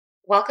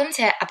Welcome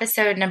to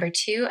episode number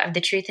 2 of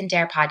the Truth and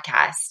Dare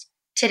podcast.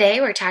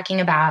 Today, we're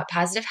talking about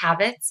positive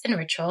habits and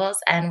rituals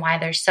and why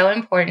they're so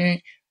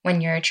important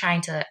when you're trying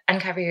to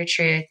uncover your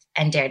truth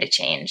and dare to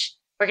change.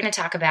 We're going to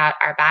talk about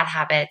our bad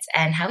habits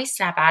and how we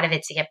snap out of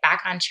it to get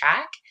back on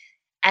track.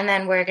 And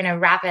then we're going to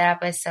wrap it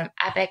up with some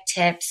epic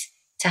tips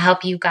to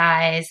help you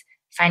guys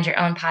find your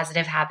own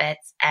positive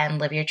habits and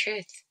live your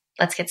truth.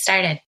 Let's get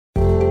started.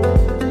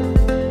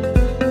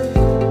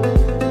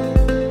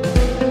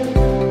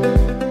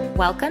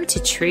 Welcome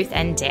to Truth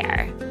and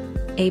Dare,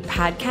 a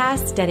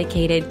podcast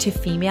dedicated to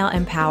female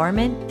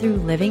empowerment through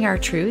living our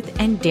truth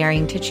and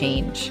daring to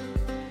change.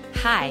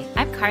 Hi,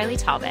 I'm Carly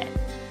Talbot.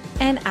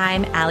 And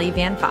I'm Allie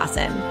Van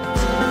Fossen.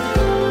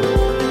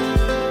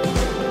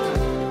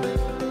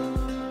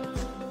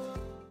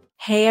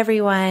 Hey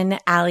everyone,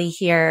 Allie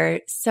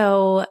here.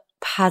 So,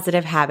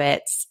 positive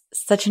habits,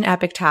 such an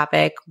epic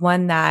topic,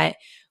 one that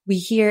we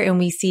hear and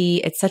we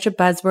see. It's such a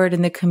buzzword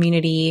in the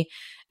community,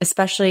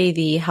 especially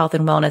the health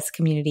and wellness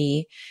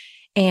community.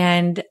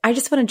 And I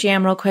just want to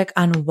jam real quick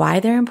on why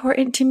they're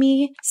important to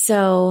me.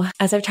 So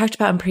as I've talked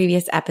about in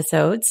previous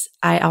episodes,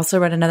 I also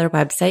run another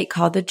website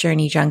called The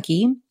Journey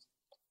Junkie.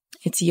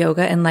 It's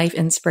yoga and life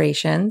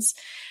inspirations.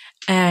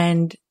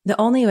 And the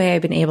only way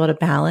I've been able to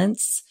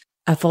balance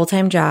a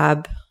full-time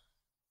job,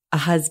 a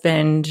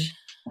husband,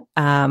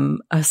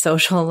 a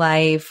social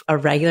life, a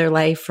regular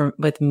life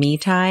with me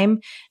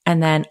time,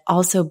 and then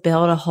also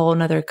build a whole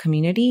nother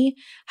community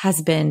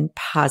has been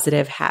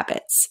positive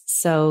habits.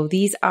 So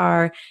these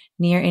are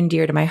near and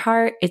dear to my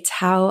heart. It's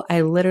how I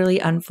literally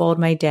unfold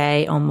my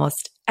day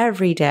almost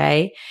every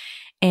day.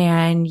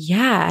 And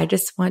yeah, I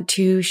just want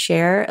to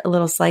share a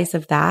little slice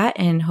of that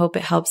and hope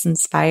it helps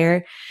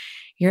inspire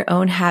your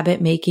own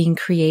habit making,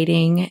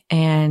 creating,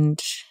 and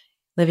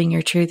living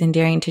your truth and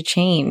daring to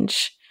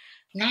change.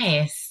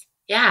 Nice.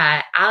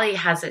 Yeah, Allie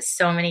has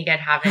so many good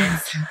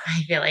habits.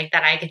 I feel like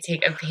that I could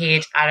take a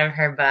page out of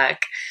her book.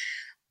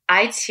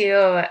 I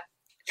too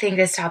think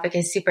this topic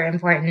is super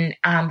important.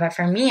 But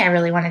for me, I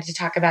really wanted to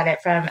talk about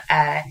it from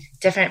a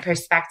different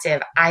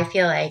perspective. I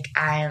feel like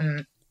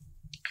I'm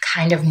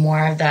kind of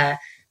more of the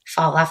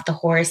fall off the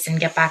horse and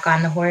get back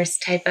on the horse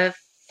type of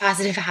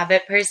positive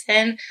habit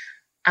person.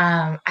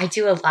 I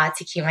do a lot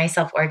to keep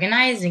myself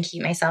organized and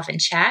keep myself in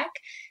check.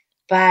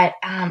 But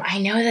I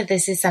know that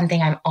this is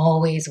something I'm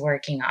always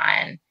working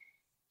on.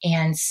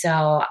 And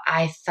so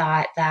I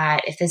thought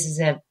that if this is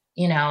a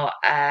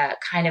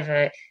kind of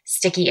a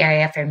sticky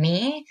area for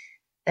me,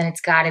 then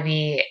it's got to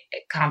be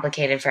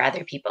complicated for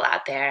other people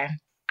out there.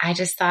 I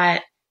just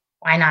thought,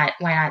 why not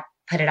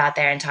put it out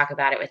there and talk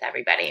about it with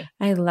everybody?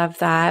 I love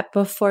that.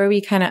 Before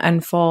we kind of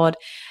unfold,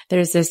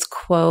 there's this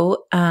quote,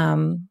 I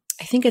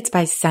think it's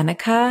by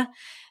Seneca,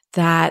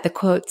 that the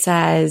quote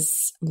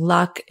says,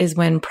 luck is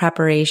when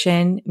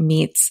preparation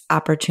meets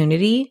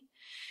opportunity.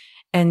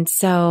 And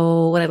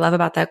so what I love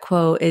about that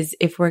quote is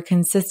if we're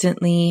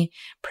consistently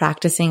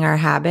practicing our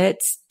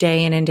habits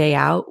day in and day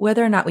out,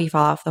 whether or not we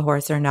fall off the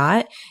horse or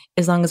not,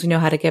 as long as we know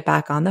how to get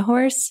back on the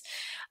horse,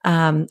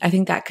 I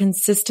think that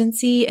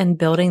consistency and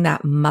building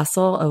that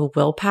muscle of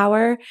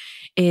willpower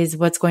is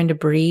what's going to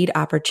breed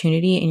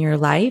opportunity in your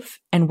life.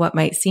 And what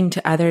might seem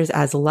to others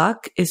as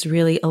luck is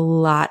really a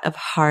lot of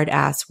hard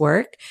ass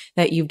work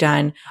that you've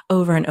done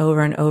over and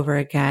over and over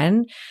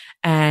again.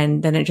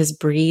 And then it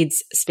just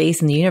breeds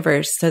space in the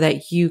universe so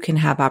that you can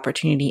have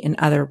opportunity in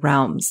other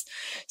realms.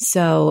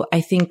 So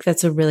I think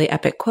that's a really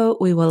epic quote.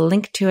 We will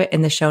link to it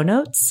in the show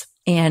notes.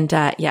 And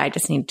I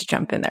just need to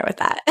jump in there with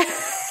that.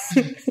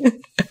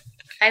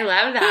 I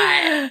love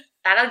that.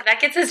 That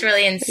gets us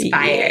really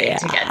inspired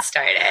to get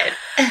started.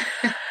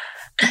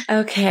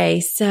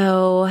 Okay,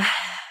 so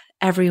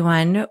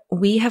everyone,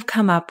 we have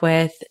come up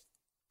with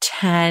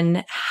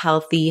 10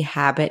 healthy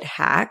habit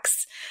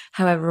hacks.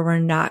 However, we're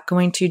not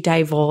going to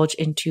divulge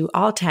into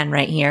all 10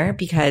 right here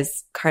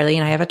because Carly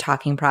and I have a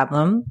talking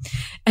problem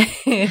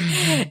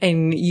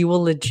and you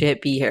will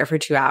legit be here for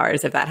 2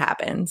 hours if that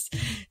happens.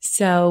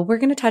 So we're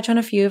going to touch on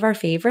a few of our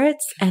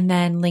favorites and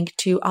then link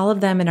to all of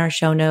them in our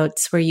show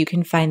notes where you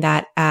can find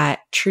that at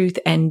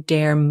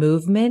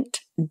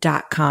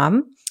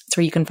truthanddaremovement.com. It's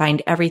where you can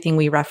find everything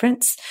we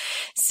reference.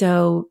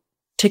 So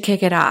to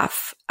kick it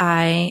off,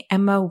 I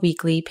am a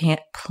weekly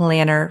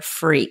planner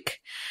freak.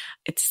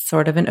 It's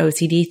sort of an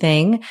OCD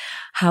thing.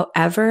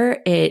 However,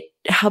 it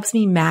helps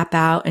me map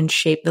out and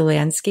shape the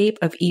landscape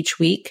of each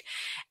week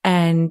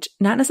and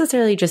not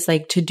necessarily just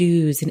like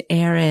to-dos and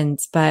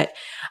errands, but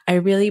I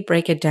really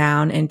break it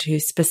down into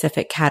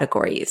specific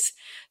categories.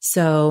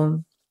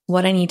 So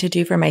what I need to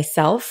do for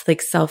myself,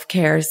 like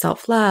self-care,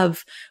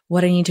 self-love,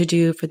 what I need to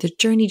do for the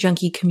Journey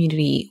Junkie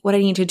community, what I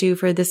need to do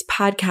for this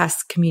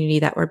podcast community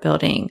that we're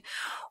building,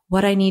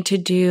 what I need to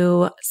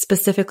do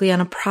specifically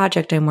on a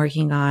project I'm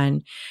working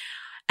on.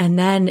 And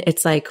then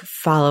it's like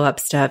follow-up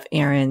stuff,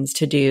 errands,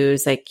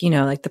 to-dos, like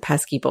the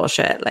pesky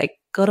bullshit, like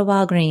go to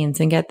Walgreens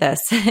and get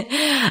this.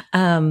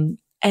 And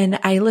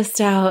I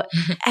list out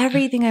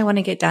everything I want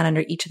to get done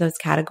under each of those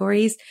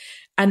categories.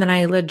 And then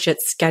I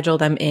legit schedule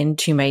them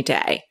into my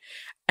day.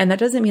 And that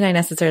doesn't mean I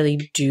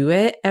necessarily do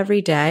it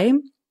every day,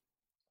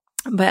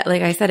 But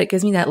like I said, it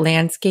gives me that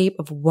landscape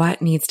of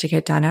what needs to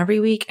get done every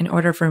week in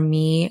order for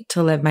me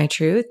to live my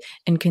truth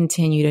and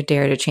continue to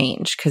dare to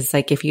change. Cause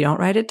like if you don't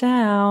write it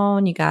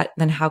down,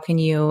 then how can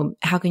you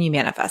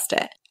manifest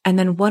it? And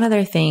then one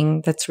other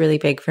thing that's really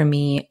big for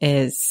me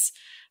is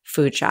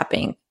food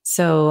shopping.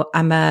 So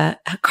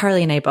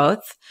Carly and I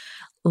both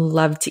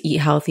love to eat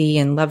healthy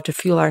and love to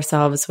fuel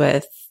ourselves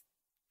with,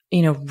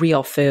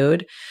 real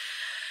food.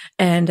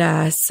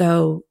 And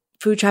so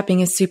food shopping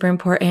is super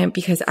important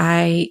because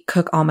I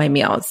cook all my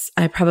meals.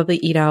 I probably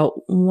eat out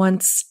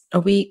once a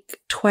week,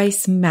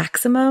 twice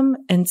maximum.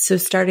 And so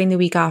starting the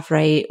week off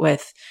right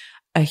with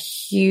a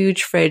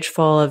huge fridge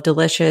full of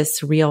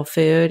delicious real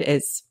food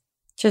is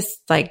just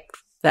like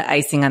the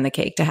icing on the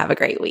cake to have a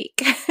great week.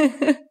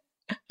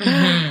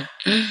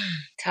 Mm-hmm.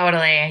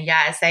 Totally.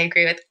 Yes, I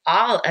agree with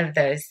all of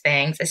those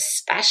things,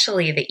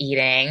 especially the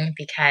eating,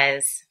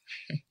 because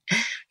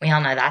we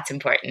all know that's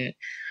important.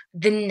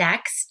 The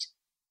next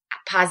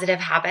positive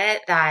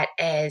habit that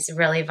is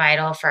really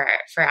vital for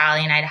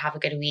Allie and I to have a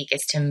good week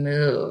is to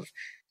move.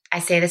 I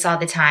say this all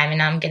the time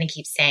and I'm going to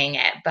keep saying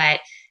it, but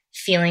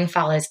feeling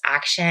follows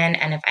action.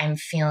 And if I'm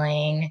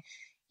feeling,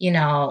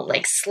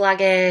 like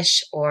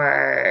sluggish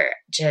or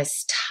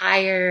just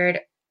tired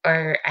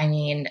or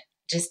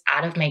just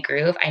out of my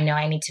groove, I know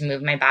I need to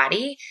move my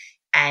body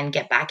and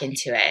get back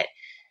into it.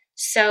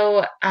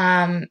 So,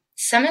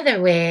 some of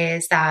the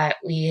ways that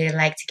we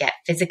like to get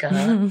physical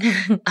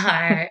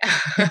are,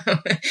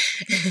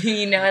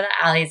 that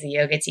Allie's a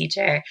yoga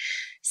teacher.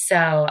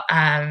 So,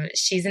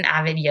 she's an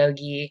avid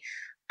yogi.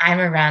 I'm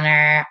a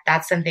runner.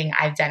 That's something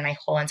I've done my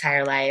whole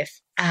entire life.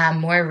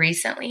 More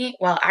recently,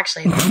 well,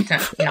 actually,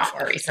 not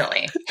more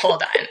recently.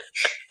 Hold on.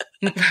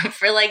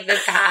 For like the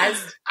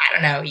past,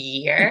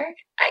 year.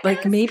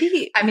 Like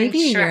maybe a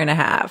year and a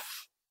half.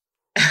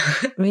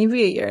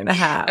 Maybe a year and a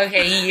half.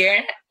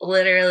 Okay,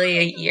 literally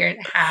a year and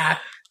a half.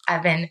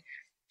 I've been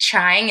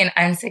trying and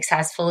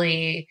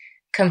unsuccessfully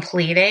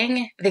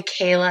completing the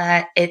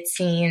Kayla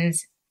Itsines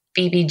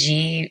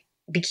BBG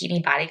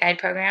Bikini Body Guide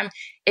program.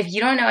 If you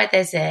don't know what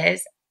this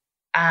is,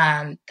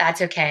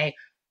 that's okay.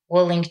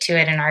 We'll link to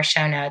it in our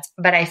show notes.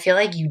 But I feel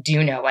like you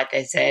do know what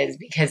this is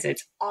because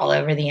it's all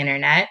over the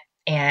internet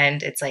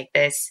and it's like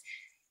this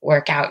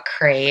workout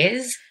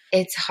craze.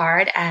 It's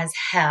hard as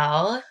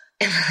hell.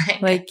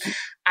 Like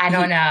I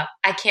don't know.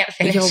 I can't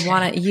finish.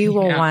 You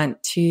will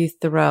want to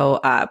throw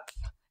up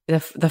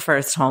the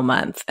first whole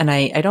month. And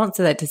I don't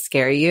say that to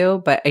scare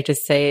you, but I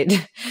just say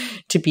it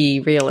to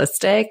be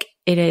realistic.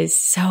 It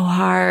is so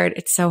hard.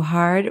 It's so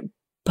hard,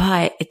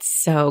 but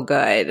it's so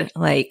good.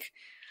 Like,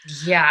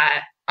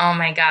 yeah. Oh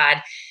my God.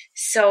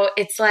 So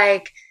it's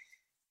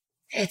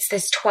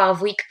this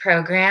 12-week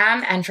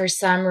program. And for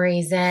some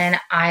reason,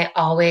 I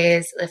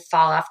always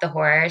fall off the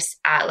horse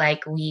at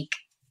like week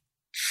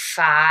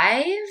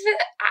 5.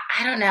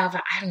 I don't know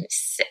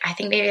I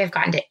think maybe I've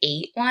gotten to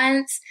 8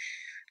 once.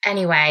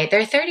 Anyway,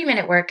 they're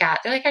 30-minute workouts.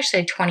 They're like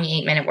actually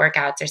 28-minute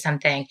workouts or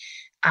something.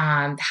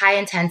 High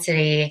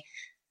intensity.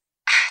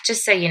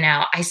 Just so you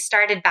know, I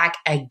started back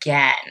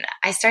again.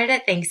 I started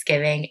at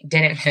Thanksgiving,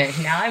 didn't finish.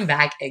 Now I'm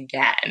back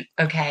again.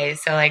 Okay.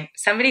 So like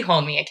somebody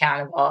hold me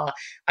accountable.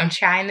 I'm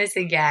trying this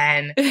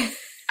again.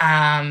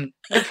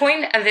 The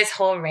point of this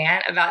whole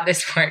rant about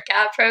this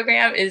workout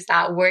program is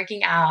that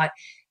working out,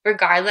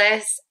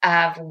 regardless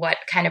of what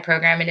kind of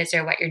program it is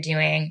or what you're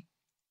doing,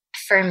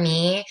 for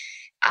me,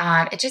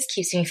 it just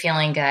keeps me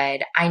feeling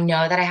good. I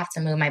know that I have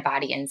to move my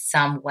body in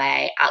some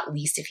way, at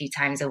least a few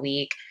times a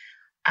week.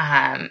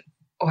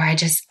 Or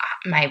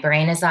my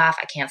brain is off,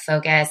 I can't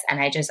focus,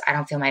 and I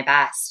don't feel my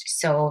best.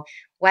 So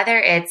whether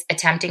it's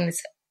attempting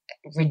this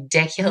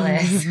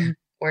ridiculous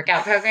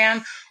workout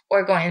program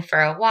or going for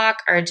a walk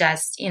or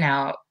just,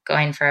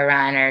 going for a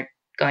run or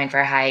going for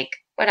a hike,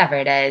 whatever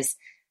it is,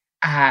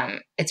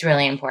 it's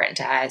really important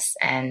to us.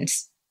 And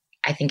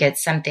I think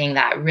it's something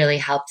that really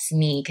helps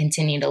me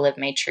continue to live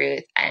my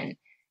truth and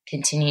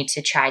continue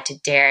to try to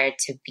dare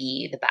to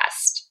be the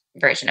best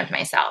version of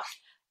myself.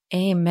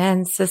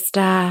 Amen,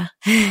 sister.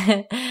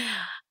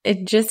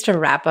 Just to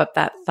wrap up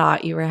that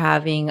thought you were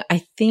having,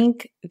 I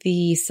think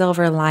the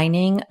silver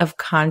lining of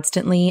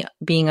constantly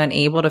being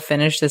unable to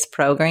finish this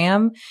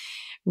program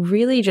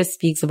really just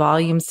speaks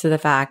volumes to the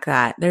fact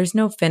that there's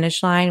no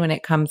finish line when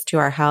it comes to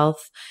our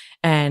health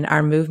and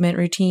our movement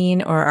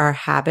routine or our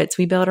habits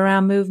we build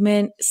around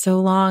movement,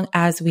 so long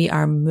as we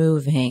are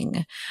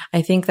moving.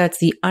 I think that's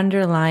the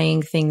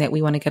underlying thing that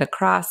we want to get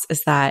across,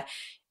 is that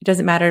it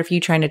doesn't matter if you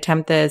try and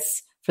attempt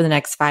this for the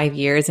next 5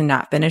 years and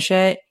not finish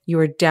it, you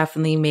are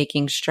definitely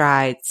making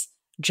strides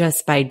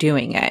just by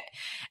doing it.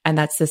 And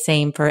that's the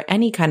same for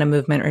any kind of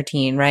movement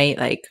routine, right?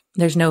 Like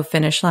there's no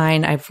finish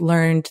line. I've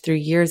learned through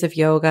years of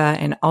yoga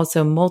and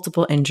also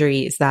multiple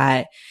injuries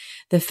that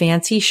the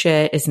fancy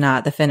shit is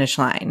not the finish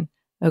line.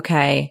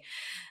 Okay.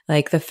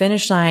 Like the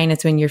finish line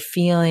is when you're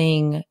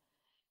feeling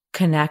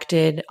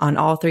connected on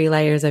all 3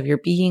 layers of your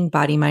being,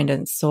 body, mind,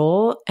 and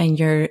soul. And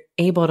you're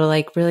able to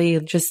like really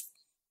just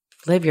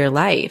live your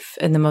life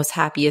in the most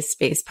happiest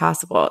space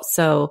possible.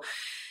 So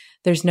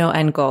There's no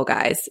end goal,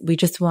 guys. We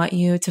just want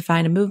you to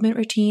find a movement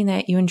routine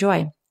that you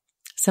enjoy.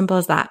 Simple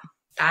as that.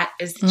 That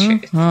is the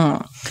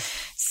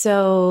truth.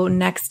 So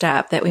next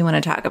up that we want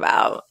to talk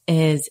about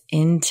is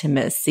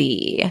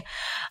intimacy.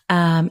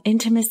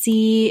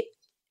 Intimacy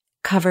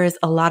covers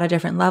a lot of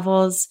different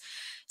levels.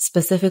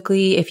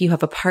 Specifically, if you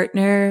have a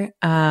partner,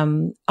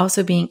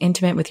 also being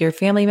intimate with your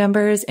family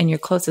members and your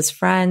closest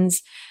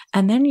friends,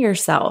 and then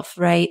yourself,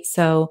 right?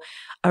 So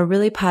a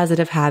really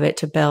positive habit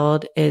to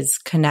build is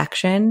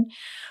connection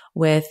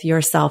with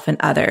yourself and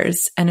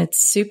others. And it's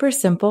super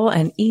simple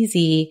and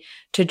easy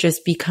to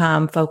just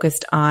become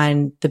focused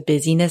on the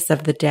busyness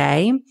of the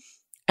day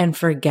and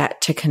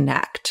forget to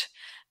connect.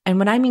 And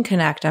when I mean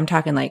connect, I'm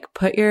talking like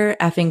put your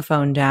effing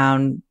phone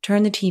down,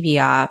 turn the TV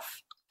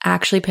off,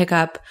 actually pick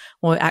up,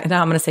 well,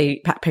 now I'm going to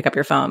say pick up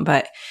your phone,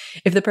 but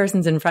if the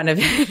person's in front of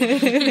you,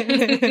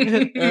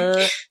 put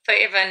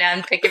your phone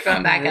down, pick your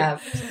phone back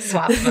up,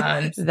 swap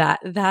phones.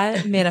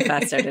 That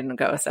manifesto didn't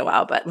go so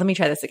well, but let me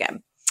try this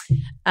again.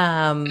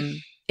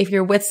 If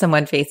you're with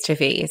someone face to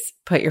face,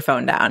 put your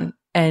phone down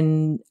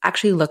and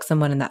actually look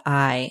someone in the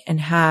eye and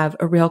have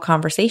a real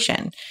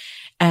conversation.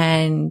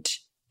 And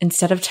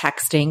instead of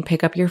texting,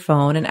 pick up your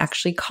phone and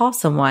actually call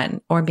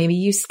someone, or maybe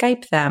you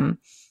Skype them.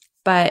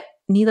 But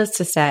needless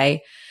to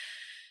say,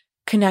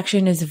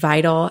 connection is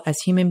vital. As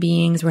human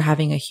beings, we're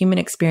having a human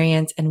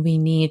experience and we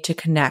need to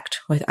connect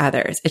with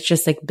others. It's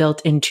just like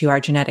built into our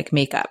genetic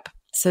makeup.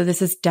 So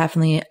this is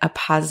definitely a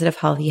positive,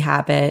 healthy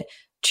habit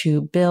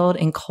to build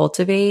and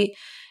cultivate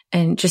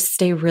and just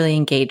stay really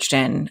engaged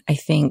in. I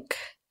think,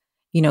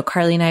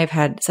 Carly and I have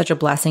had such a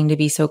blessing to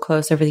be so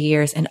close over the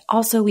years. And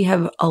also we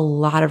have a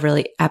lot of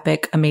really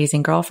epic,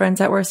 amazing girlfriends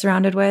that we're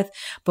surrounded with,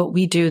 but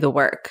we do the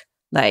work.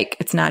 Like,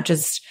 it's not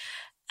just,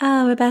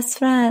 oh, we're best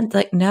friends.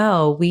 Like,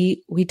 no,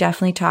 we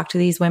definitely talk to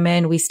these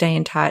women. We stay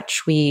in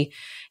touch. We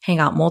hang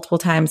out multiple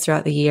times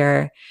throughout the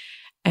year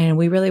and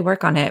we really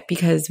work on it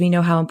because we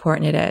know how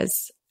important it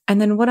is.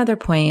 And then one other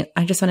point,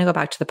 I just want to go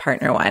back to the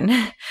partner one.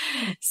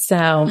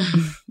 So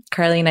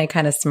Carly and I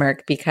kind of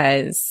smirk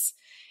because,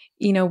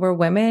 we're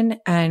women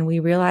and we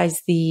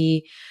realize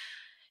the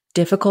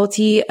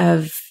difficulty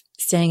of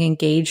staying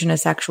engaged in a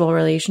sexual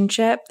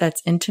relationship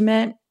that's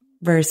intimate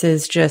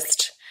versus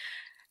just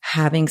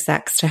having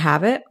sex to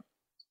have it,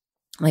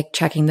 like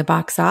checking the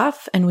box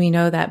off. And we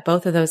know that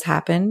both of those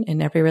happen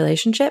in every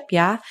relationship.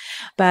 Yeah.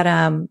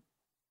 But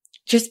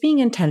just being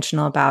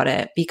intentional about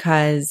it,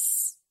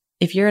 because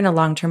if you're in a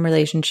long-term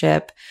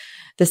relationship,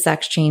 the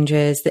sex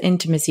changes, the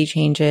intimacy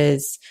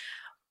changes,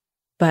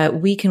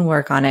 but we can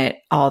work on it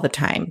all the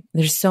time.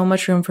 There's so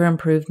much room for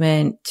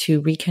improvement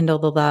to rekindle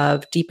the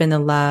love, deepen the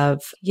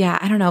love. Yeah,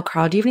 I don't know,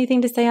 Carl, do you have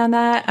anything to say on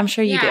that? I'm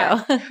sure you do.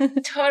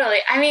 Totally.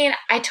 I mean,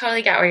 I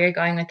totally get where you're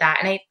going with that.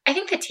 And I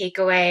think the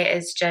takeaway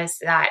is just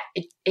that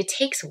it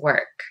takes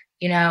work.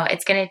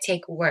 It's going to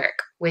take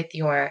work with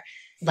your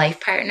life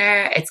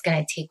partner. It's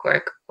going to take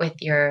work with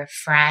your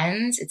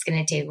friends. It's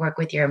going to take work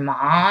with your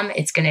mom.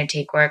 It's going to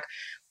take work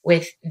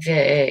with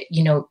the,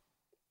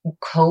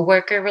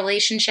 co-worker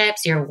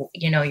relationships, your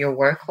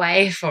work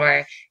wife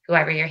or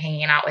whoever you're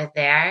hanging out with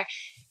there.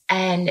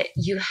 And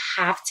you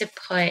have to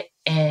put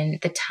in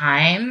the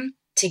time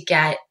to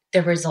get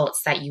the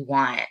results that you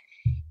want.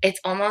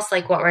 It's almost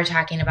like what we're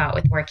talking about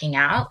with working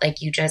out.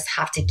 Like, you just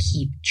have to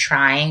keep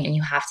trying and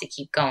you have to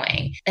keep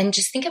going. And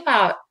just think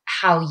about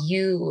how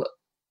you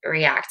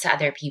react to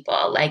other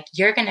people. Like,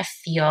 you're going to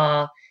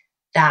feel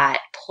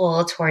that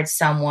pull towards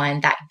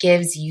someone that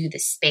gives you the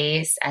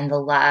space and the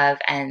love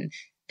and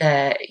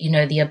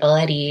the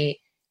ability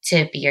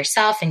to be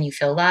yourself, and you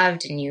feel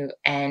loved and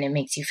it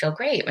makes you feel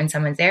great when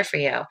someone's there for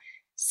you.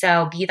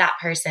 So be that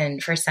person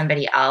for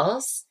somebody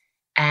else.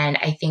 And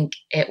I think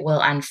it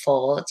will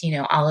unfold.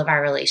 All of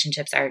our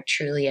relationships are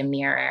truly a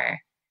mirror.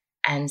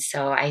 And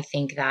so I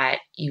think that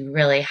you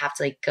really have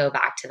to go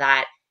back to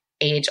that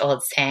age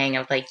old saying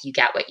of you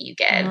get what you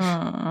give.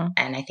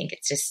 And I think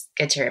it's just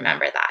good to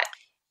remember that.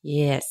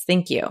 Yes.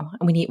 Thank you.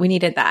 We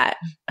needed that.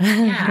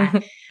 Yeah.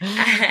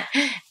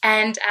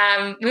 And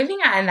moving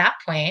on that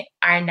point,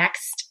 our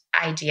next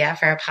idea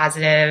for a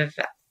positive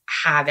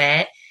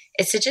habit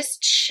is to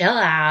just chill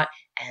out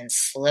and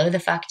slow the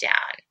fuck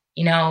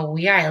down.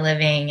 We are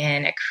living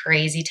in a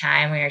crazy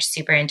time. We are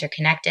super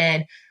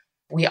interconnected.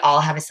 We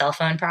all have a cell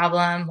phone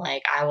problem.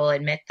 I will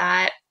admit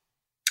that.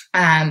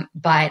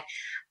 But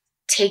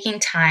taking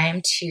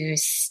time to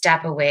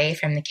step away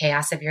from the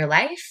chaos of your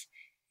life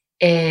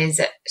is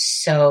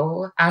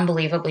so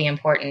unbelievably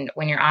important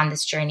when you're on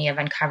this journey of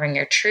uncovering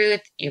your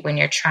truth, when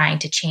you're trying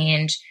to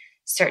change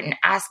certain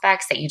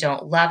aspects that you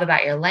don't love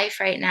about your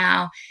life right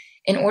now.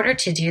 In order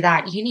to do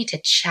that, you need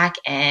to check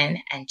in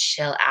and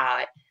chill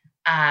out.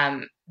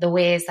 The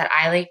ways that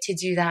I like to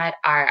do that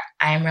are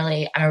I'm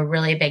a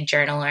really big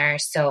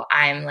journaler. So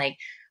I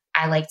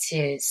like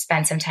to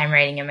spend some time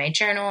writing in my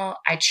journal.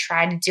 I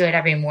try to do it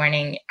every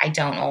morning. I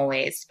don't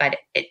always, but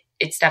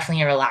it's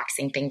definitely a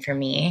relaxing thing for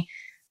me.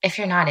 If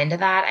you're not into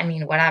that, I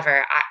mean,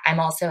 whatever. I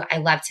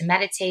love to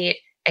meditate.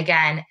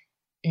 Again,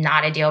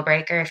 not a deal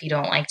breaker if you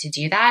don't like to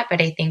do that.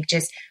 But I think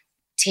just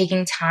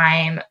taking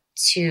time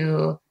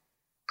to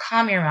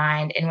calm your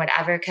mind in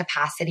whatever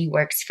capacity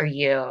works for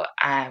you,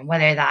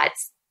 whether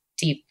that's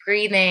deep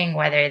breathing,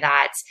 whether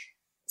that's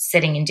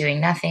sitting and doing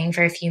nothing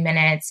for a few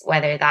minutes,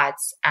 whether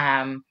that's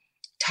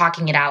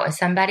talking it out with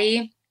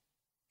somebody.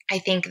 I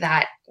think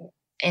that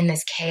in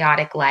this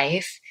chaotic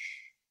life,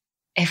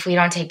 if we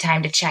don't take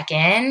time to check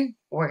in,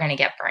 we're going to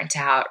get burnt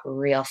out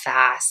real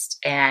fast.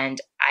 And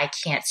I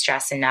can't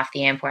stress enough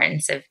the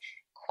importance of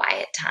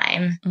quiet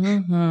time.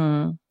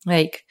 Mm-hmm.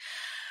 Like,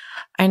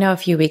 I know a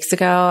few weeks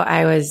ago,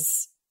 I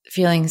was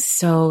feeling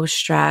so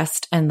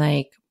stressed and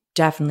like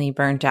definitely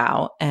burnt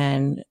out.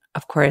 And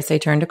of course, I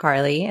turned to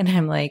Carly and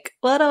I'm like,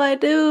 what do I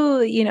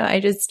do? You know, I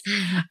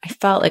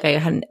felt like I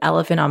had an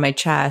elephant on my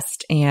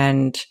chest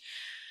and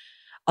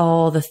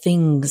all the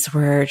things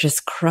were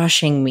just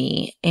crushing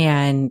me.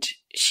 And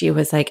she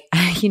was like,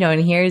 you know,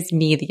 and here's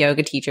me, the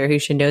yoga teacher who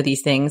should know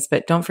these things,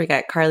 but don't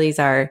forget, Carly's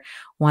our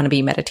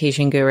wannabe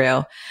meditation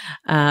guru.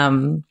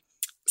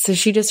 So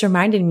she just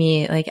reminded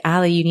me like,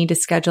 Allie, you need to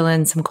schedule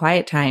in some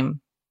quiet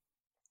time.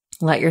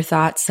 Let your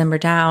thoughts simmer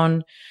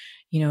down,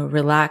 you know,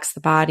 relax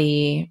the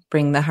body,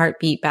 bring the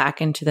heartbeat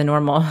back into the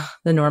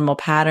normal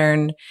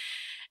pattern.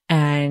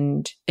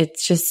 And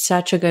it's just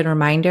such a good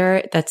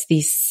reminder. That's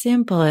the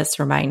simplest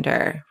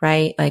reminder,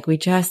 right? Like we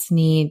just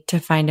need to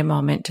find a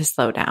moment to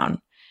slow down.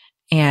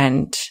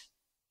 And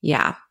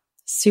yeah,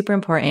 super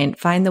important.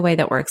 Find the way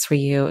that works for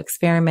you,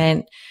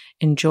 experiment,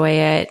 enjoy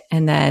it,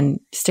 and then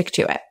stick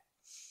to it.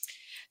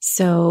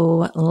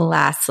 So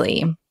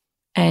lastly,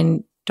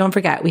 and don't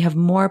forget, we have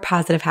more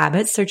positive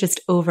habits. They're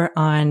just over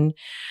on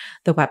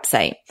the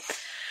website.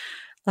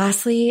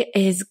 Lastly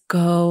is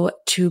go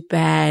to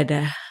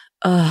bed.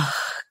 Ugh,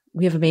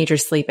 we have a major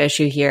sleep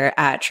issue here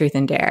at Truth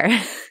and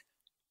Dare.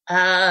 Go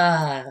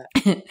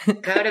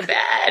to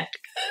bed.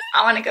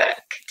 I want to go.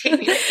 Take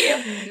me with you.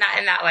 Not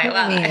in that way.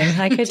 Well, I mean,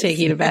 I could take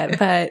you to bed,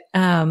 but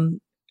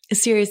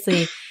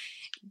seriously,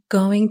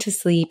 going to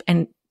sleep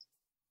and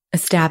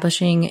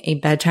establishing a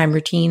bedtime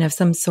routine of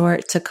some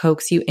sort to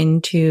coax you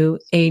into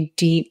a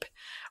deep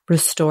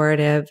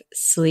restorative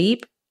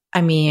sleep.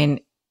 I mean,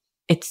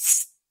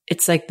 it's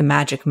like the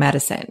magic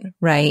medicine,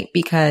 right?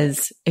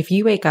 Because if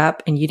you wake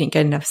up and you didn't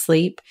get enough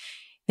sleep,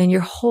 then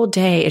your whole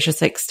day is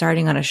just like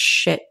starting on a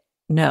shit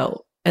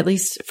note, at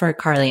least for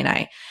Carly and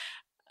I.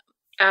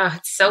 Oh,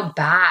 it's so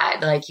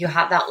bad. Like you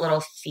have that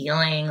little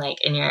feeling like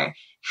in your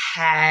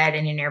head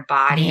and in your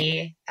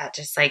body that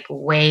just like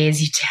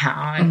weighs you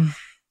down.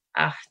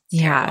 Oh,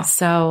 yeah.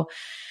 So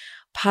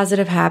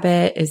positive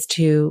habit is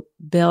to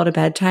build a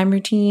bedtime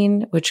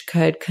routine, which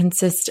could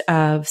consist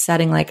of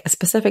setting like a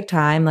specific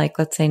time, like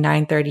let's say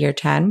 9:30 or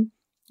 10,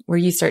 where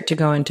you start to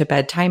go into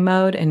bedtime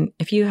mode. And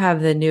if you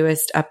have the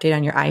newest update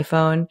on your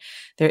iPhone,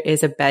 there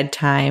is a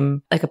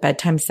bedtime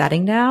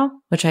setting now,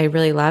 which I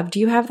really love. Do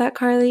you have that,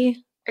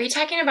 Carly? Are you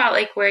talking about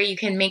like where you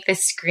can make the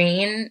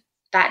screen,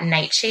 that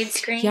nightshade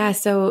screen? Yeah.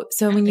 So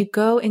when you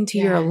go into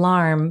your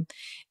alarm,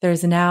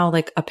 there's now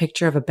like a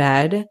picture of a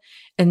bed.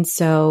 And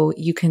so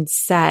you can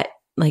set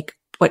like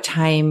what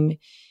time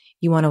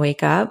you want to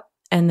wake up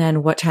and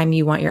then what time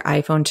you want your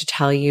iPhone to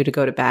tell you to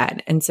go to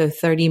bed. And so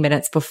 30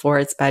 minutes before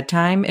it's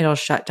bedtime, it'll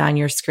shut down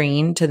your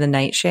screen to the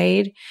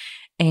nightshade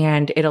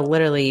and it'll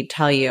literally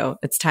tell you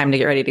it's time to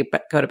get ready to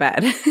go to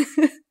bed.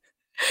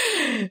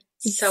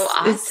 So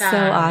awesome. It's so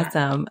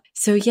awesome.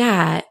 So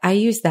yeah, I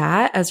use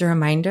that as a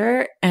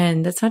reminder.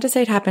 And that's not to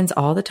say it happens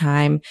all the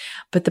time,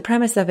 but the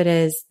premise of it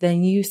is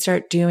then you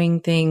start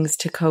doing things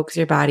to coax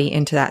your body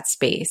into that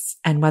space.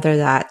 And whether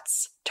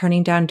that's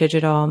turning down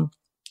digital,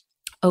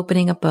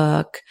 opening a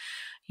book,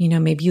 you know,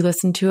 maybe you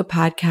listen to a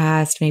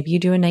podcast, maybe you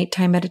do a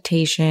nighttime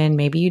meditation,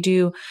 maybe you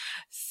do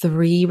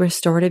 3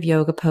 restorative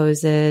yoga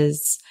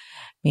poses,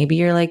 maybe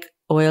you're like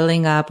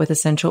oiling up with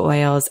essential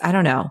oils. I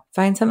don't know.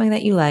 Find something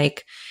that you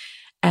like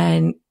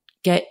and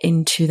get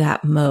into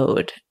that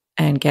mode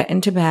and get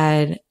into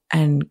bed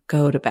and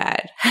go to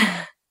bed.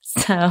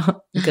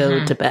 So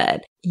go to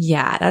bed.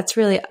 Yeah, that's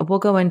really, we'll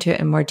go into it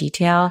in more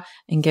detail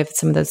and give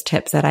some of those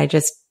tips that I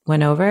just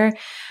went over.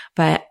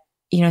 But,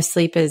 you know,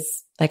 sleep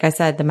is, like I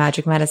said, the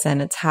magic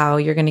medicine. It's how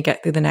you're going to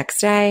get through the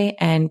next day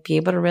and be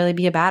able to really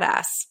be a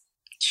badass.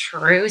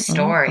 True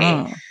story.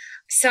 Mm-hmm.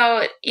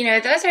 So, you know,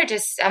 those are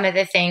just some of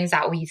the things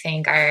that we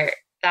think are,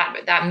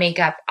 that make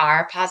up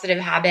our positive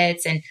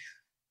habits. And,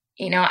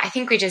 you know, I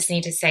think we just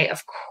need to say,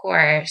 of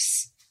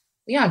course,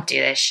 we don't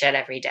do this shit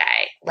every day.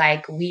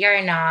 Like, we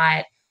are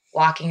not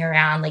walking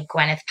around like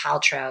Gwyneth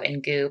Paltrow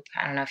in Goop.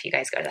 I don't know if you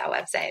guys go to that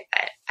website,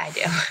 but I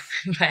do.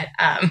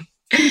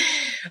 But,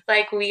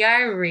 like, we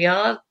are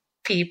real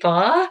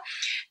people.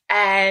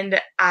 And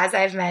as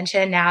I've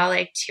mentioned now,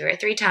 like 2 or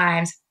 3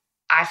 times,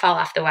 I fall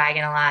off the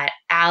wagon a lot.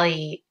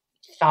 Allie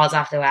falls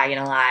off the wagon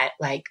a lot.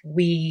 Like,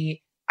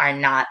 we are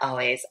not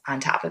always on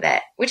top of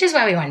it, which is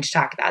why we wanted to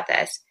talk about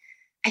this.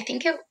 I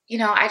think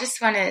I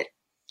just want to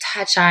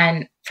touch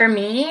on, for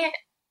me,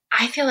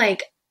 I feel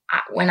like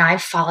when I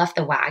fall off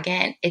the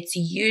wagon, it's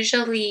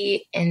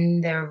usually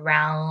in the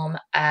realm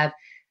of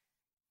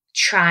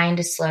trying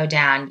to slow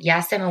down.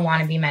 Yes, I'm a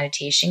wannabe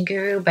meditation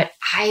guru, but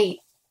I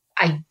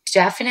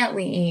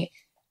definitely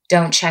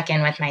don't check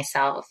in with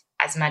myself.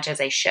 as much as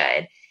I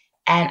should.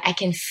 And I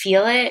can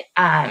feel it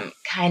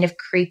kind of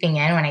creeping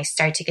in when I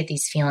start to get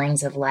these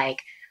feelings of like,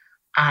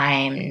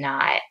 I'm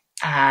not,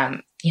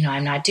 I'm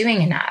not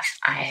doing enough.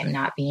 I am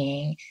not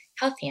being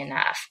healthy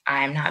enough.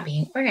 I'm not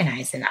being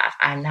organized enough.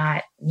 I'm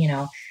not,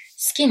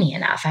 skinny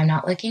enough. I'm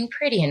not looking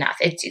pretty enough.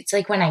 It's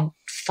like when I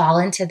fall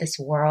into this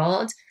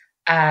world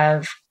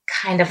of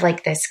kind of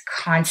like this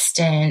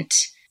constant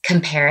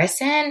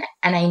comparison.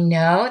 And I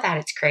know that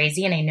it's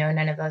crazy and I know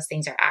none of those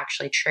things are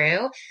actually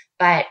true,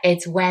 but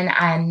it's when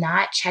I'm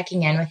not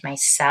checking in with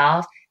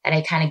myself that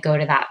I kind of go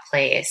to that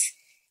place.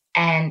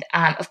 And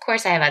of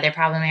course, I have other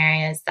problem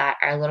areas that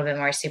are a little bit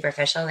more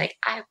superficial. Like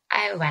I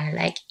want to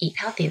like eat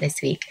healthy this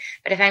week.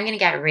 But if I'm going to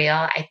get real,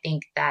 I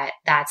think that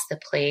that's the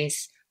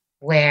place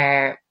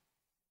where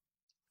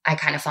I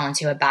kind of fall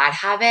into a bad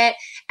habit.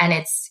 And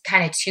it's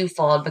kind of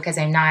twofold because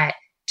I'm not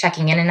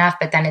checking in enough,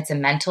 but then it's a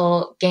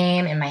mental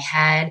game in my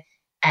head.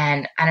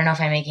 And I don't know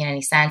if I'm making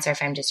any sense or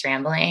if I'm just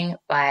rambling,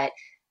 but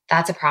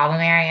that's a problem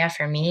area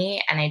for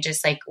me. And I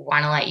just like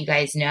want to let you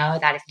guys know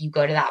that if you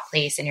go to that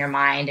place in your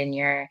mind and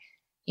you're,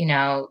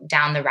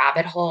 down the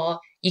rabbit hole,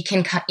 you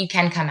can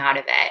come out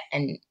of it.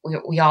 And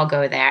we all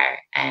go there.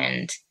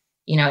 And,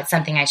 it's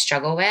something I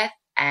struggle with.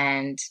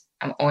 And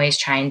I'm always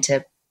trying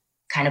to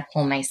kind of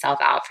pull myself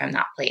out from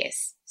that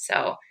place.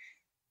 So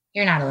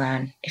you're not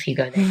alone if you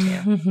go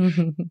there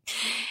too.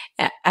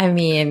 I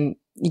mean,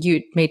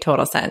 you made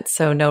total sense.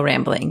 So no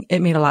rambling.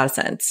 It made a lot of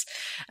sense.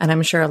 And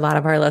I'm sure a lot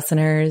of our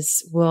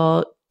listeners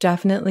will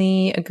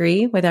definitely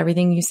agree with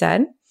everything you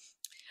said.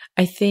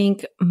 I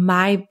think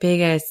my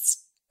biggest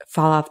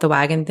fall off the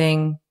wagon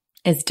thing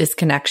is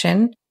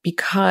disconnection.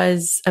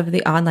 Because of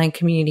the online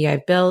community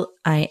I've built,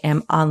 I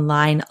am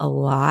online a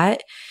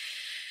lot.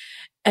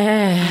 True.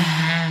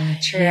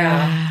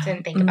 Yeah.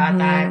 Didn't think about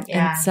that.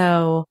 Yeah. And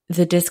so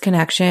the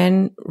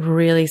disconnection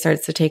really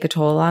starts to take a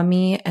toll on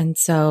me. And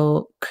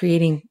so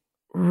creating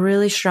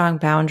really strong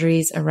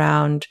boundaries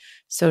around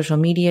social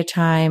media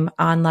time,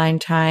 online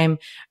time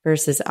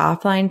versus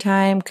offline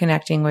time,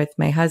 connecting with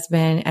my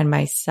husband and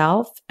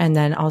myself, and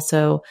then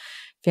also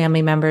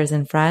family members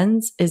and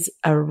friends is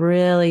a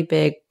really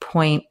big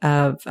point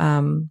of,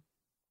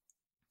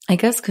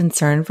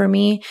 concern for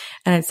me.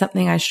 And it's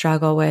something I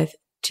struggle with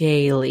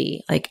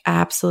daily, like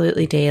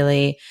absolutely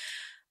daily.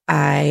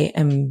 I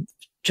am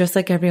just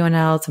like everyone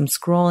else. I'm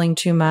scrolling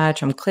too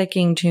much. I'm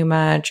clicking too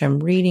much. I'm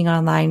reading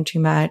online too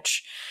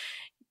much.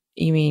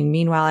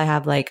 Meanwhile, I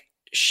have like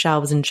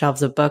shelves and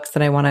shelves of books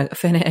that I want to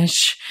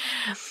finish.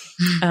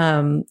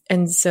 And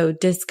so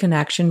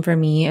disconnection for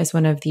me is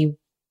one of the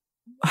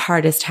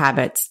hardest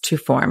habits to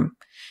form.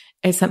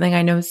 It's something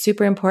I know is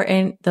super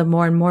important. The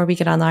more and more we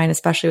get online,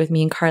 especially with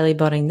me and Carly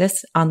building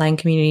this online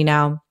community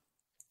now,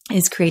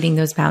 is creating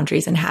those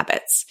boundaries and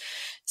habits.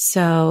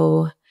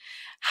 So,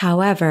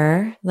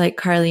 however, like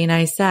Carly and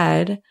I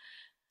said,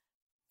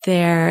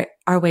 there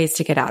are ways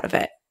to get out of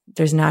it.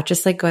 There's not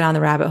just like go down the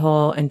rabbit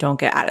hole and don't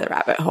get out of the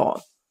rabbit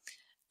hole.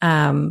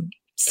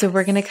 So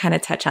we're going to kind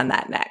of touch on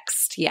that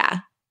next. Yeah.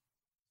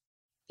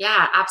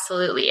 Yeah,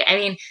 absolutely. I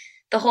mean,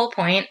 the whole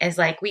point is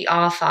like we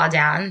all fall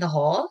down the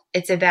hole.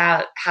 It's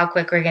about how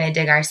quick we're going to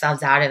dig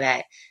ourselves out of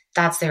it.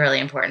 That's the really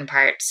important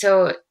part.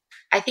 So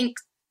I think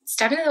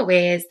some of the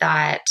ways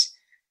that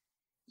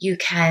you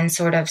can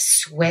sort of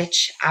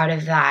switch out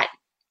of that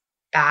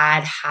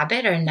bad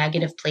habit or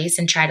negative place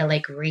and try to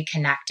like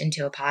reconnect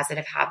into a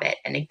positive habit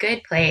and a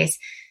good place.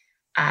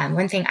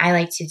 One thing I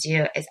like to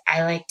do is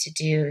I like to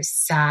do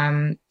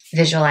some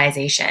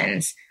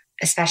visualizations,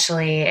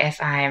 especially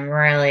if I'm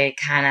really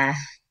kind of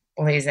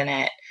losing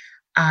it.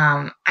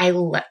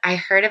 I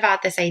heard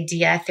about this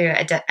idea through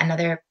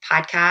another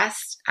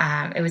podcast.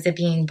 It was a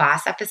Being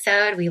Boss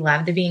episode. We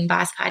love the Being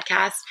Boss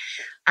podcast.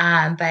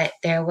 But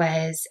there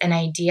was an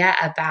idea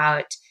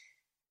about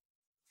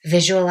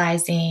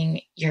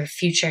visualizing your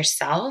future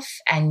self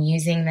and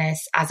using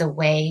this as a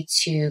way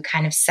to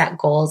kind of set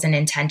goals and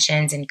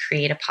intentions and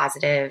create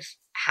positive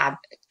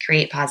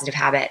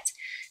habits.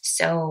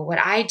 So what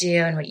I do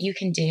and what you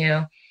can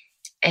do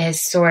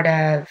is sort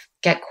of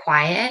get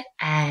quiet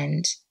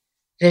and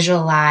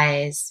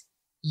visualize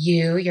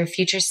your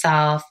future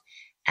self,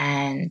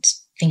 and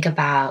think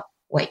about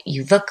what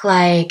you look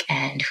like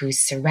and who's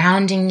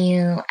surrounding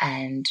you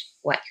and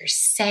what you're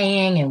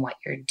saying and what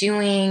you're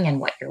doing and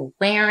what you're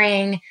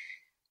wearing,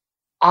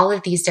 all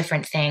of these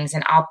different things.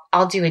 And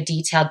I'll do a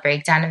detailed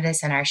breakdown of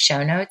this in our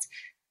show notes.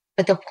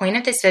 But the point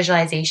of this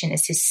visualization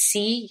is to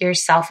see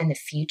yourself in the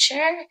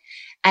future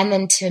and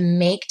then to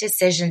make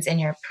decisions in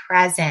your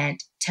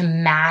present to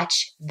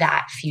match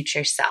that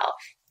future self.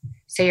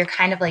 So you're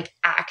kind of like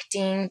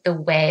acting the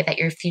way that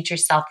your future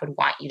self would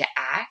want you to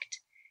act.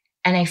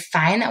 And I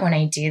find that when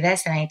I do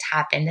this and I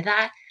tap into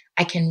that,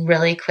 I can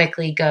really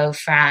quickly go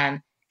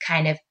from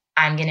kind of,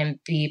 I'm going to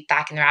be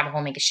back in the rabbit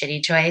hole, make a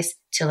shitty choice,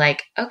 to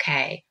like,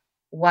 okay,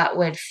 what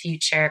would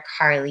future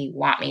Carly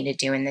want me to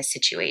do in this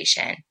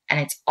situation? And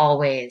it's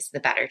always the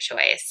better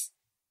choice.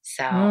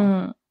 So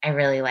I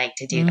really like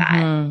to do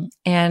that.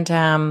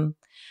 And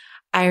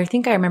I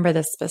think I remember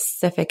the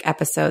specific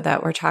episode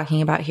that we're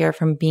talking about here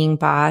from Being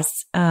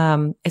Boss.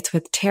 It's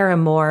with Tara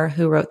Moore,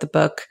 who wrote the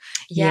book.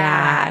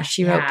 Yeah,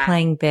 she wrote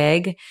Playing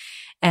Big,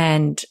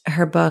 and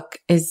her book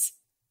is,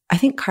 I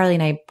think Carly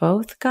and I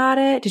both got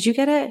it. Did you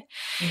get it?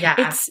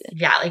 Yeah.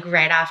 Like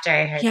right after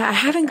I heard. Yeah, I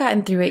haven't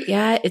gotten through it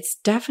yet. It's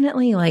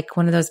definitely like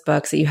one of those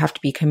books that you have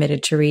to be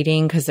committed to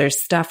reading because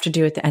there's stuff to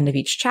do at the end of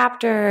each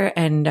chapter.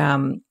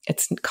 And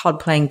it's called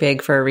Playing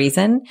Big for a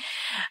reason.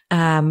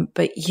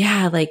 But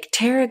yeah, like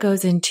Tara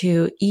goes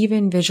into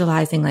even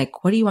visualizing,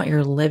 like, what do you want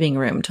your living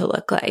room to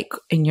look like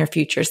in your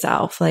future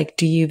self? Like,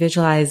 do you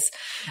visualize,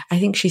 I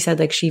think she said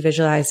like she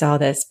visualized all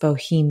this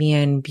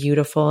bohemian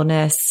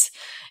beautifulness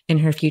in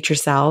her future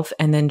self.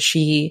 And then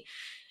she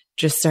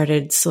just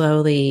started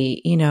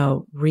slowly,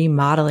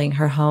 remodeling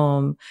her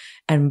home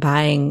and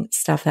buying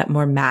stuff that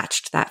more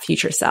matched that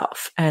future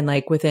self. And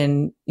like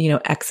within,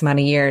 X amount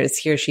of years,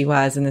 here she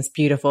was in this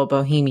beautiful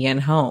bohemian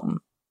home.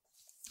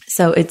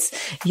 So it's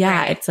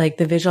like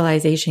the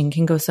visualization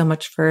can go so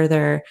much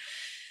further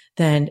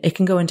than it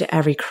can go into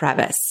every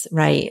crevice,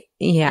 right?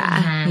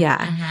 Yeah.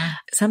 Mm-hmm.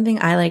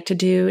 Something I like to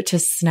do to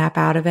snap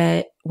out of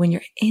it when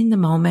you're in the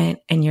moment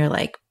and you're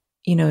like,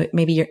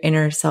 maybe your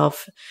inner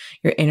self,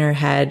 your inner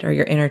head or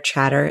your inner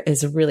chatter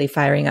is really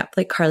firing up.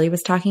 Like Carly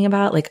was talking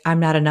about, like, I'm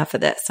not enough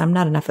of this. I'm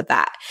not enough of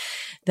that.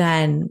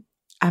 Then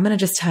I'm going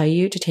to just tell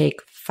you to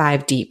take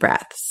 5 deep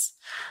breaths.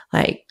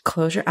 Like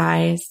close your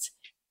eyes,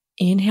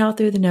 inhale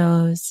through the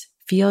nose,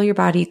 feel your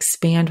body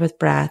expand with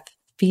breath,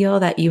 feel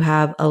that you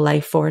have a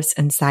life force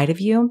inside of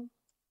you,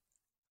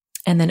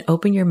 and then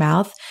open your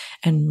mouth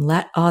and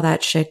let all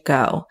that shit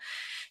go.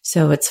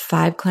 So it's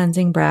 5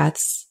 cleansing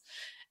breaths.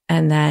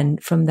 And then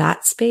from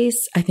that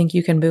space, I think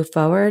you can move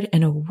forward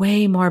in a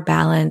way more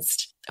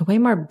balanced,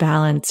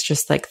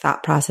 just like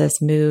thought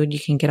process, mood. You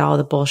can get all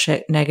the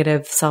bullshit,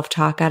 negative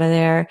self-talk out of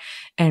there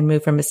and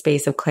move from a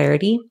space of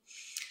clarity.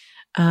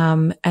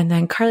 And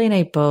then Carly and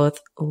I both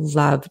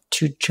love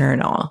to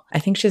journal. I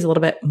think she's a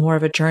little bit more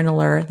of a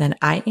journaler than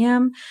I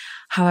am.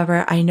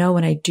 However, I know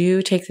when I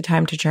do take the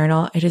time to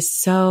journal, it is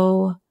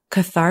so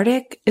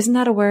cathartic. Isn't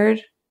that a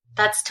word?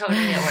 That's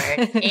totally a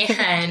word.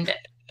 And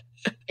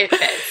it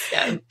fits.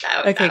 So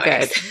okay,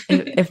 good.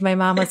 If my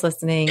mom was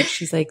listening,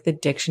 she's like the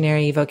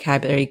dictionary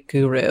vocabulary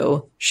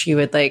guru. She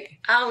would like,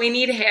 oh, we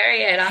need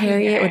Harriet.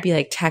 Harriet would be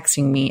like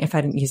texting me if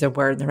I didn't use a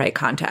word in the right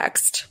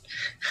context.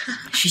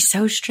 She's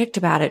so strict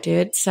about it,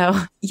 dude. So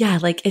yeah,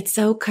 like it's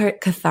so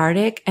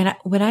cathartic. And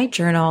when I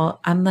journal,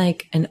 I'm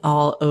like an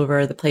all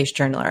over the place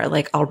journaler.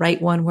 Like I'll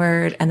write one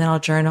word and then I'll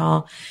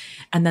journal.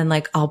 And then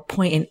like I'll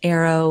point an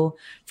arrow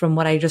from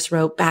what I just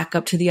wrote back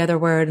up to the other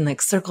word and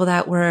like circle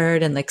that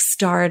word and like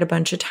star it a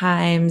bunch of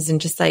times and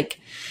just like,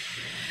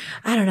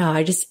 I don't know.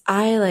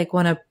 I like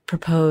want to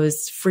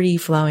propose free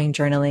flowing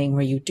journaling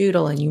where you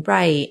doodle and you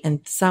write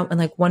and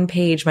like one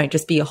page might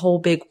just be a whole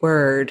big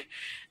word.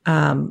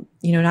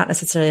 Not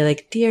necessarily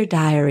like dear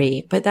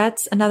diary, but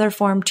that's another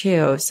form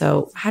too.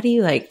 So how do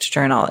you like to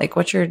journal? Like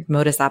what's your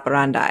modus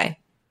operandi?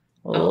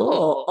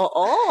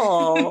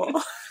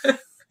 Oh.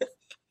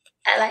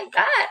 I like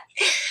that.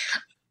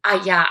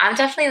 Yeah, I'm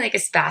definitely like a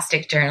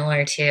spastic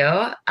journaler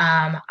too.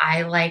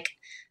 I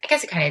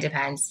guess it kind of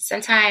depends.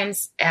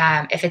 Sometimes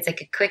if it's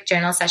like a quick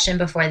journal session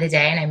before the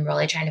day and I'm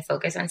really trying to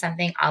focus on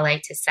something, I'll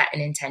like to set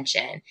an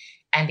intention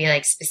and be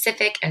like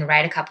specific and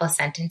write a couple of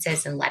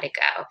sentences and let it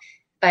go.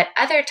 But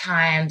other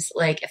times,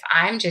 like if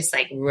I'm just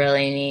like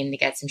really needing to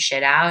get some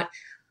shit out,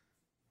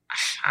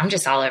 I'm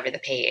just all over the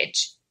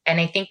page. And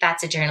I think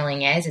that's what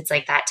journaling is. It's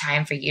like that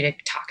time for you to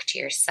talk to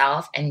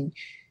yourself and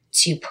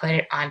to put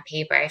it on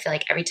paper. I feel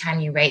like every time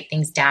you write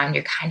things down,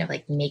 you're kind of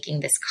like making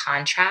this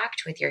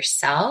contract with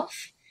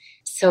yourself.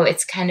 So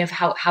it's kind of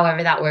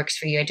however that works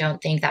for you. I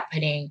don't think that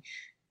putting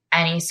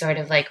any sort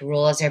of like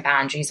rules or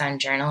boundaries on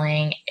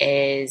journaling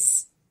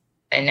is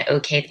an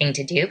okay thing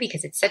to do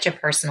because it's such a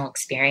personal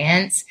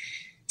experience.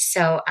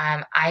 So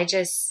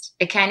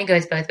it kind of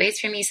goes both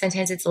ways for me.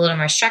 Sometimes it's a little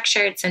more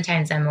structured.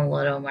 Sometimes I'm a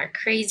little more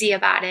crazy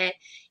about it.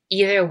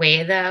 Either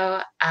way,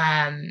 though,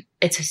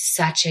 it's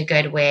such a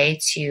good way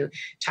to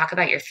talk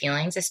about your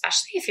feelings,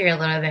 especially if you're a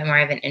little bit more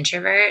of an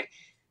introvert,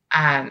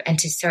 and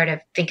to sort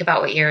of think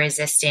about what you're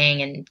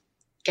resisting and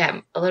get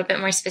a little bit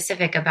more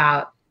specific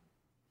about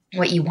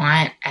what you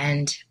want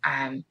and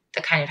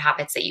the kind of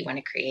habits that you want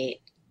to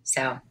create.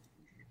 So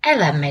I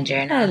love my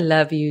journal. I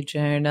love you,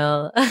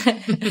 journal.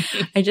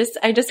 I just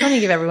want to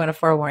give everyone a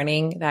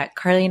forewarning that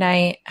Carly and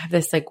I have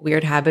this like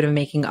weird habit of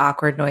making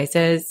awkward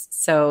noises.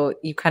 So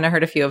you kind of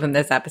heard a few of them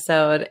this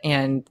episode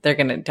and they're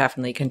going to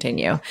definitely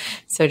continue.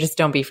 So just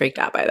don't be freaked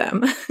out by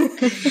them.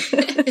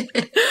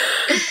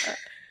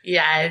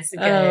 Yeah, it's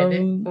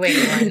good. Way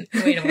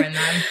to warn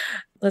them.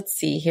 Let's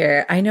see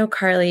here. I know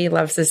Carly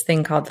loves this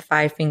thing called the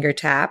 5-finger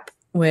tap,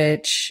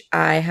 which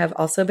I have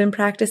also been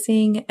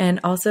practicing and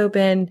also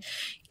been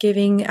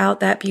giving out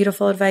that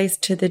beautiful advice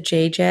to the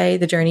JJ,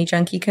 the Journey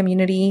Junkie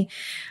community.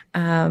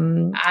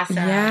 Awesome.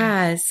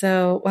 Yeah.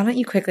 So why don't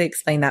you quickly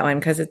explain that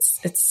one? Cause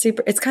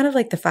it's kind of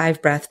like the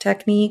 5 breath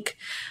technique.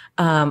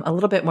 a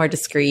little bit more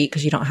discreet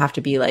because you don't have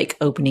to be like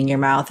opening your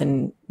mouth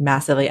and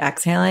massively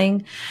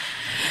exhaling.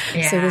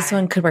 Yeah. So this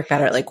one could work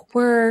better at like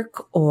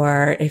work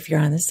or if you're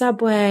on the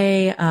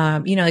subway,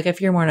 like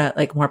if you're more in a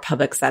like more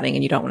public setting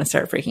and you don't want to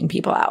start freaking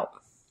people out.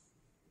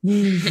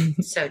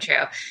 So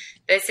true.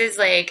 This is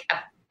like a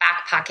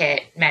back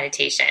pocket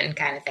meditation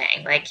kind of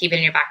thing. Like keep it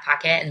in your back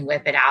pocket and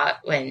whip it out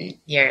when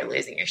you're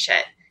losing your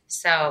shit.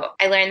 So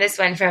I learned this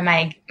one from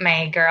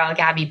my girl,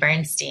 Gabby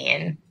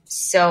Bernstein.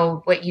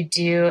 So what you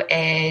do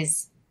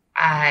is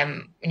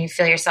when you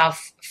feel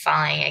yourself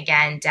falling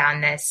again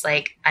down this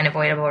like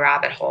unavoidable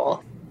rabbit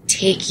hole,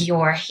 take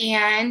your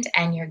hand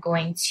and you're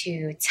going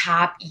to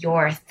tap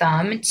your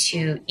thumb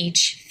to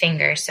each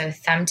finger. So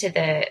thumb to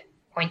the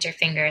pointer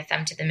finger,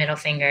 thumb to the middle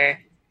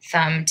finger,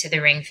 thumb to the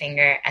ring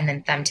finger, and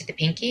then thumb to the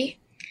pinky.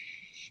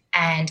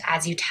 And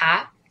as you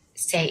tap,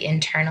 say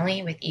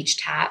internally with each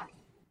tap,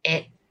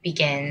 it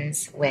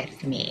begins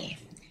with me.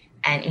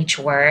 And each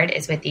word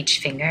is with each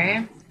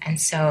finger. And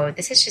so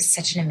this is just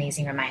such an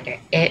amazing reminder.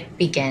 It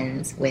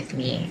begins with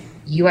me.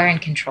 You are in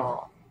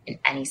control in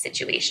any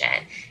situation.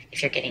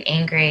 If you're getting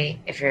angry,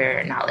 if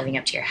you're not living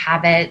up to your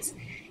habits,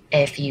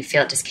 if you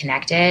feel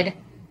disconnected,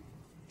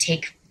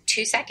 take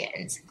 2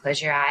 seconds,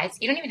 close your eyes.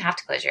 You don't even have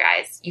to close your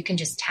eyes. You can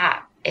just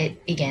tap.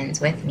 It begins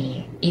with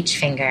me, each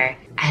finger.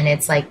 And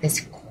it's like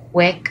this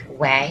quick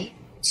way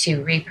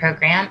to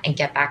reprogram and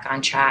get back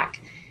on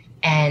track.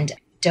 And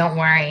don't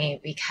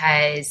worry,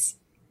 because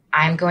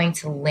I'm going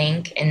to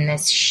link in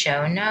this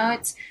show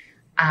notes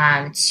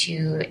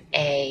to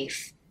a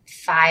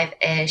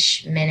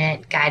 5-ish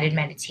minute guided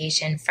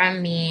meditation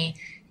from me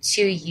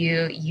to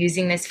you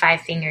using this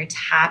 5-finger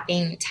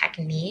tapping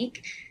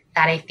technique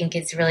that I think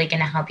is really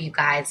going to help you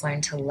guys learn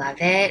to love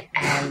it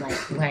and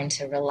like learn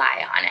to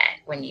rely on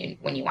it when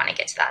you want to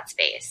get to that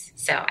space.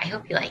 So I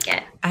hope you like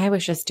it. I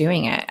was just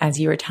doing it as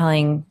you were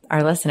telling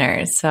our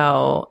listeners.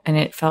 So, and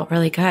it felt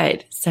really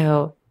good.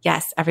 So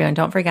yes, everyone,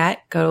 don't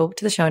forget, go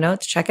to the show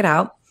notes, check it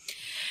out.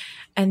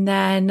 And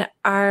then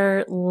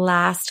our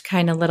last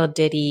kind of little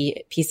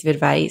ditty piece of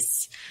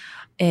advice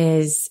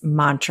is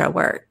mantra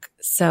work.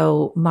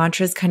 So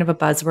mantra is kind of a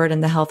buzzword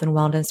in the health and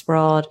wellness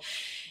world.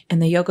 In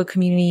the yoga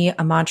community,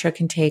 a mantra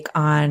can take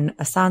on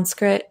a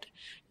Sanskrit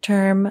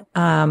term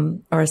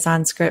or a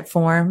Sanskrit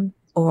form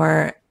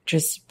or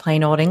just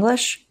plain old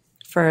English.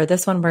 For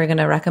this one, we're going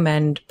to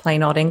recommend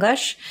plain old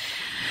English.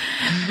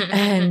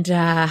 And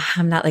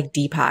I'm not like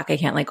Deepak. I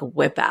can't like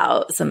whip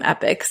out some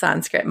epic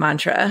Sanskrit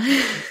mantra.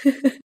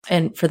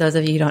 And for those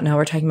of you who don't know,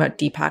 we're talking about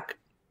Deepak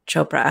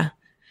Chopra,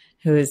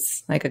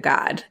 who's like a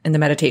god in the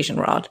meditation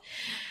world.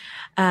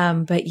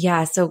 But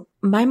yeah, so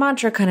my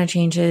mantra kind of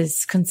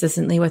changes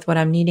consistently with what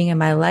I'm needing in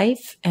my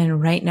life.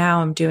 And right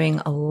now I'm doing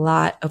a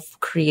lot of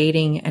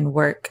creating and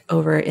work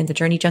over in the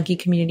Journey Junkie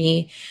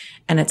community.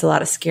 And it's a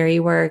lot of scary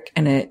work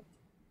and it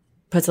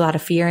puts a lot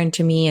of fear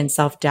into me and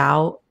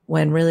self-doubt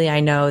when really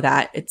I know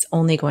that it's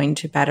only going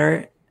to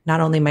better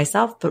not only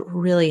myself, but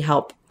really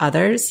help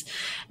others.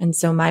 And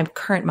so my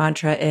current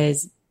mantra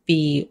is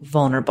be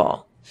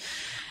vulnerable.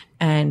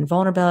 And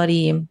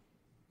vulnerability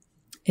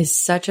is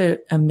such an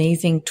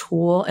amazing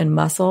tool and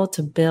muscle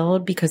to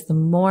build because the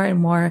more and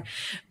more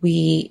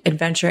we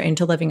adventure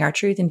into living our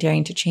truth and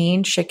daring to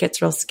change, shit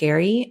gets real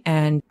scary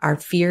and our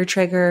fear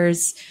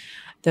triggers,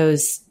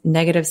 those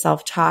negative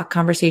self-talk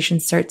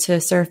conversations start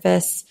to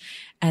surface.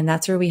 And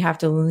that's where we have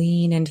to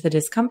lean into the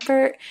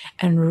discomfort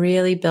and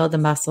really build the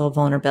muscle of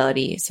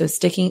vulnerability. So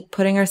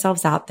putting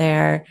ourselves out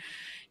there,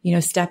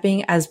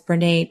 stepping, as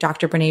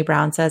Dr. Brene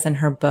Brown says in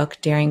her book,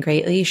 Daring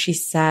Greatly, she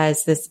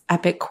says this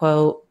epic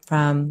quote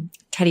from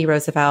Teddy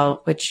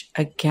Roosevelt, which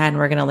again,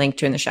 we're going to link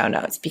to in the show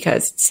notes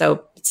because it's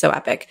so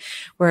epic,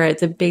 where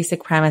the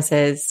basic premise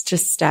is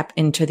just step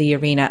into the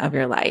arena of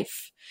your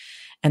life.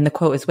 And the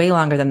quote is way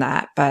longer than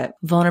that, but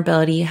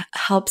vulnerability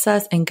helps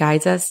us and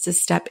guides us to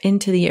step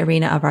into the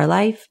arena of our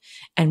life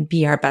and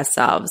be our best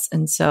selves.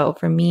 And so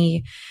for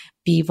me,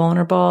 be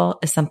vulnerable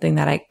is something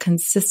that I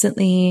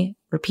consistently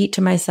repeat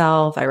to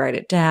myself. I write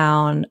it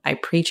down. I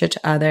preach it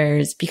to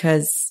others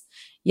because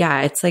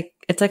it's like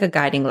a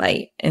guiding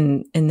light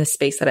in the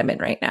space that I'm in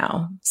right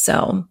now.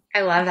 So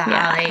I love that,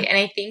 Allie. And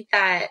I think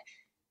that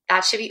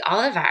should be all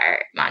of our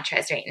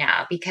mantras right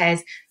now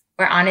because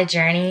we're on a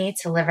journey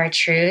to live our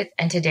truth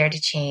and to dare to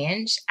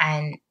change.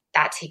 And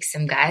that takes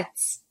some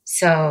guts.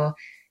 So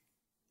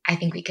I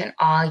think we can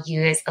all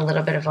use a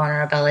little bit of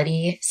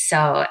vulnerability.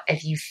 So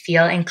if you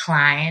feel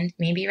inclined,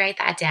 maybe write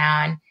that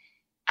down,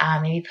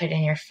 maybe put it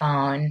in your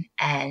phone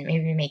and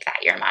maybe make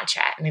that your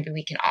mantra. Maybe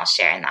we can all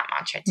share in that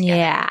mantra together.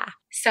 Yeah.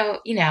 So,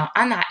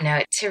 on that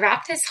note, to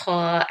wrap this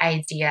whole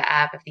idea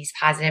up of these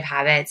positive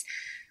habits,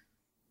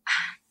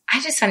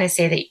 I just want to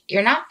say that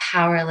you're not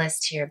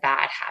powerless to your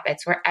bad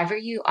habits. Wherever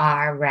you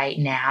are right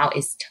now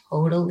is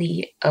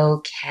totally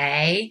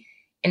okay.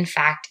 In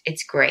fact,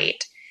 it's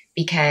great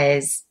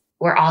because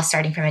we're all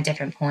starting from a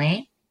different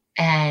point,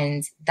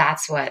 and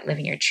that's what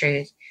living your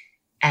truth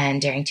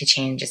and daring to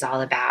change is all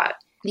about.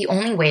 The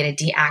only way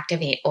to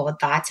deactivate old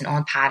thoughts and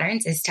old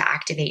patterns is to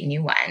activate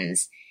new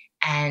ones.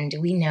 And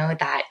we know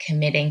that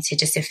committing to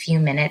just a few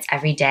minutes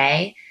every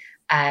day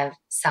of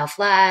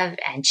self-love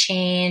and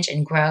change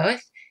and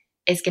growth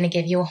is going to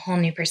give you a whole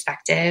new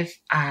perspective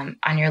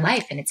on your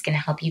life. And it's going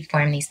to help you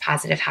form these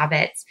positive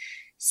habits.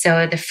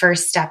 So the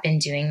first step in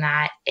doing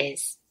that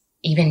is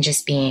even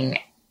just being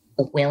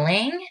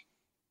willing,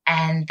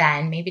 and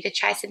then maybe to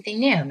try something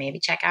new. Maybe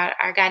check out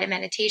our guided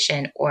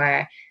meditation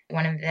or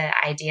one of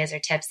the ideas or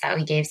tips that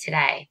we gave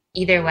today.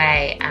 Either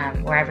way,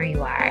 wherever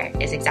you are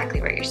is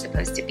exactly where you're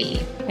supposed to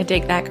be. I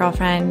dig that,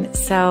 girlfriend.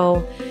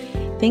 So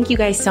thank you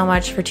guys so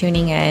much for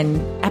tuning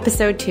in.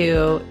 Episode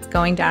 2 is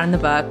going down in the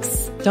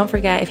books. Don't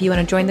forget, if you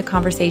want to join the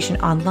conversation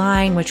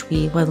online, which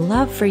we would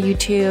love for you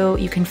to,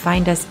 you can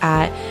find us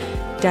at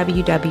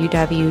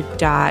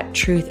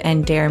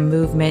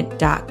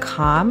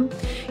www.truthanddaremovement.com.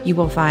 You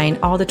will find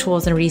all the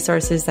tools and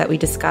resources that we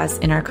discuss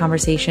in our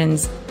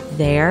conversations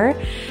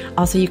there.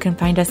 Also, you can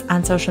find us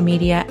on social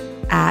media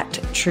at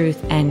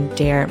Truth and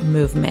Dare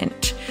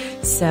Movement.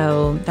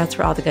 So that's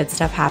where all the good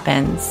stuff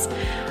happens.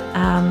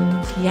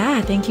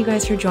 Thank you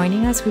guys for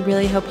joining us. We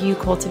really hope you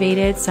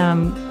cultivated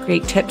some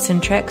great tips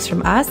and tricks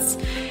from us,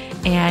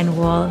 and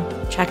we'll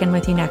check in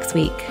with you next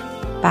week.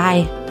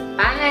 Bye.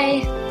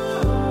 Bye.